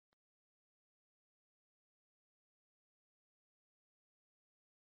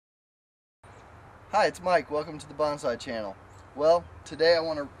Hi, it's Mike. Welcome to the Bonsai channel. Well, today I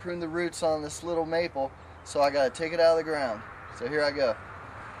want to prune the roots on this little maple, so I got to take it out of the ground. So here I go.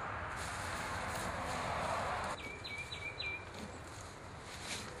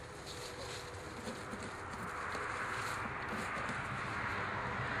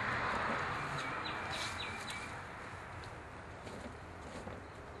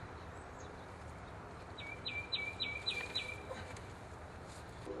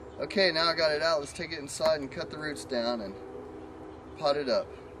 Okay, now I got it out. Let's take it inside and cut the roots down and pot it up.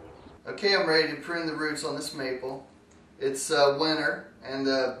 Okay, I'm ready to prune the roots on this maple. It's winter and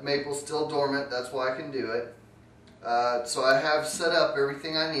the maple's still dormant. That's why I can do it. So I have set up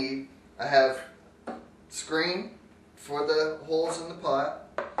everything I need. I have screen for the holes in the pot.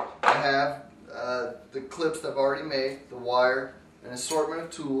 I have the clips that I've already made, the wire, an assortment of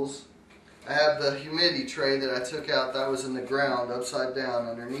tools. I have the humidity tray that I took out that was in the ground upside down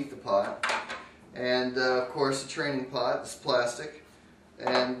underneath the pot. And of course the training pot, it's plastic.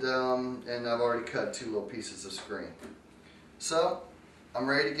 And I've already cut 2 little pieces of screen. So I'm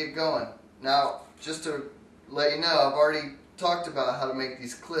ready to get going. Now, just to let you know, I've already talked about how to make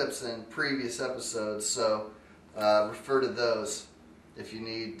these clips in previous episodes, so refer to those if you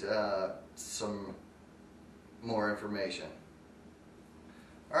need some more information.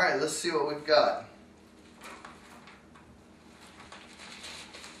 Alright, let's see what we've got.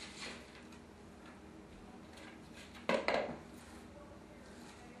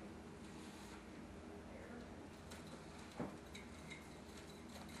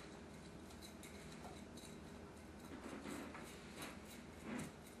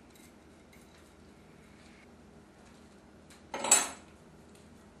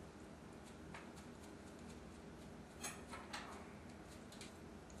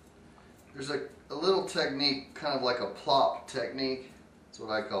 There's a little technique, kind of like a plop technique, that's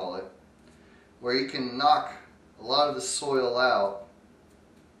what I call it, where you can knock a lot of the soil out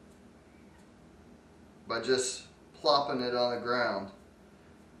by just plopping it on the ground.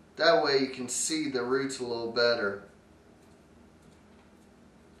 That way you can see the roots a little better.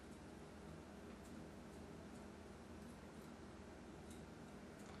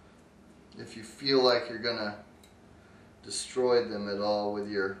 If you feel like you're going to destroy them at all with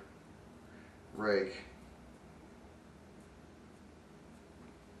your rake.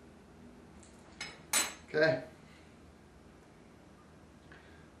 Okay.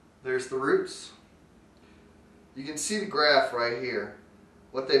 There's the roots. You can see the graft right here.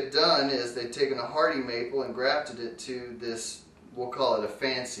 What they've done is they've taken a hardy maple and grafted it to this, we'll call it a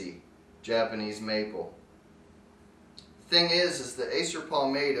fancy Japanese maple. The thing is the Acer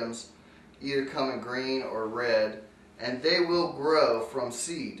palmatums either come in green or red, and they will grow from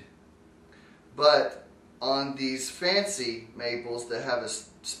seed. But on these fancy maples that have a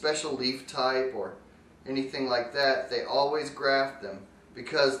special leaf type or anything like that, they always graft them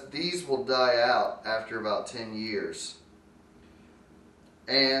because these will die out after about 10 years.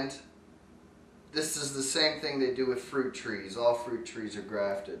 And this is the same thing they do with fruit trees. All fruit trees are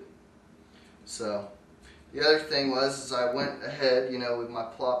grafted. So the other thing was I went ahead, with my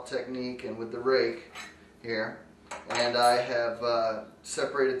plop technique and with the rake here, and I have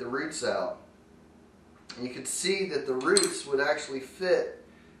separated the roots out. And you could see that the roots would actually fit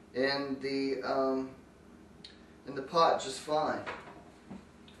in the pot just fine.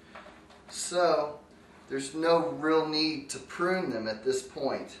 So there's no real need to prune them at this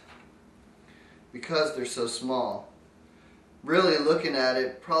point because they're so small. Really looking at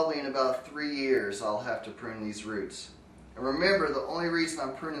it, probably in about 3 years I'll have to prune these roots. And remember, the only reason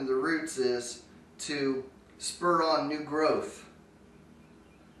I'm pruning the roots is to spur on new growth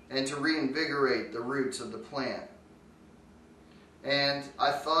and to reinvigorate the roots of the plant. And I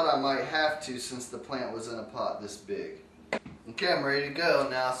thought I might have to since the plant was in a pot this big. Okay, I'm ready to go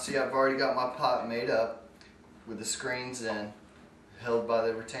now. See, I've already got my pot made up with the screens in, held by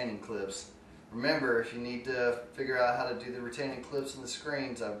the retaining clips. Remember, if you need to figure out how to do the retaining clips and the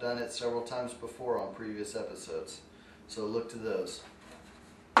screens, I've done it several times before on previous episodes. So look to those.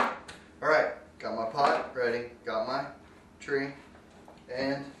 Alright, got my pot ready, got my tree,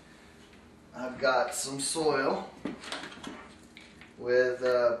 and I've got some soil with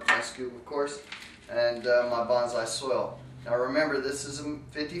my scoop, of course, and my bonsai soil. Now remember, this is a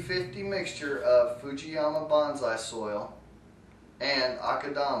 50-50 mixture of Fujiyama bonsai soil and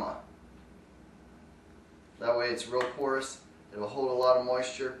Akadama. That way it's real porous, it'll hold a lot of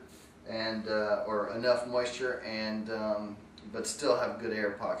moisture, and or enough moisture, and but still have good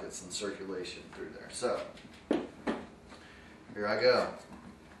air pockets and circulation through there. So, here I go.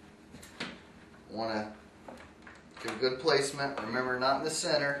 Want to give good placement. Remember, not in the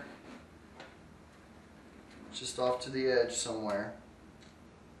center. just off to the edge somewhere.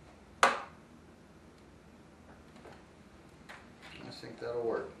 I think that'll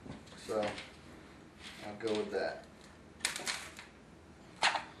work. So I'll go with that.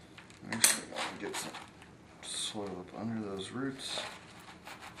 Actually, I'll get some soil up under those roots.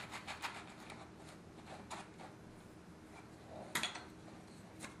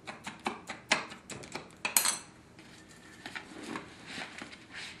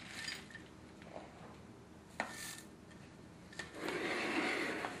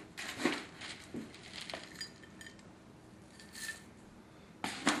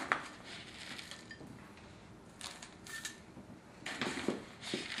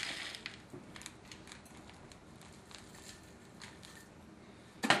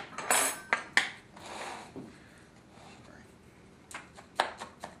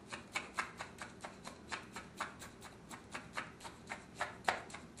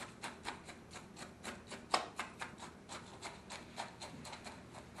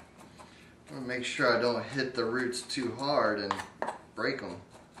 I want to make sure I don't hit the roots too hard and break them.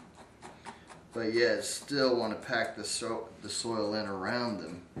 But yet still want to pack the soil in around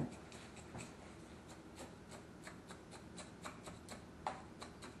them.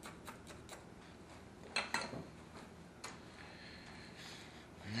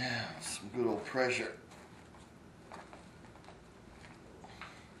 Now, some good old pressure.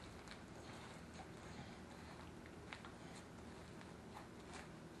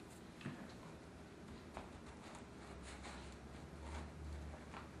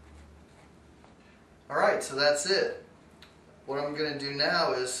 Alright, so that's it. What I'm going to do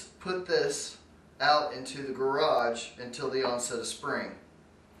now is put this out into the garage until the onset of spring.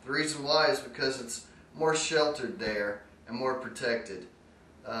 The reason why is because it's more sheltered there and more protected.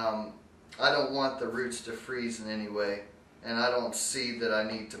 I don't want the roots to freeze in any way, and I don't see that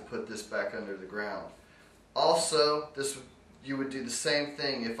I need to put this back under the ground. Also, you would do the same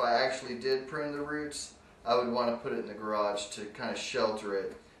thing if I actually did prune the roots. I would want to put it in the garage to kind of shelter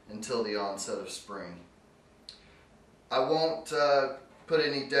it until the onset of spring. I won't put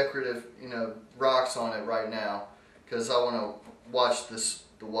any decorative, rocks on it right now because I want to watch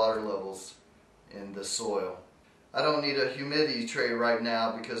the water levels in the soil. I don't need a humidity tray right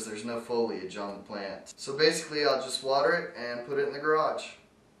now because there's no foliage on the plant. So basically I'll just water it and put it in the garage.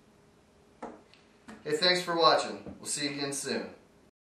 Hey, thanks for watching. We'll see you again soon.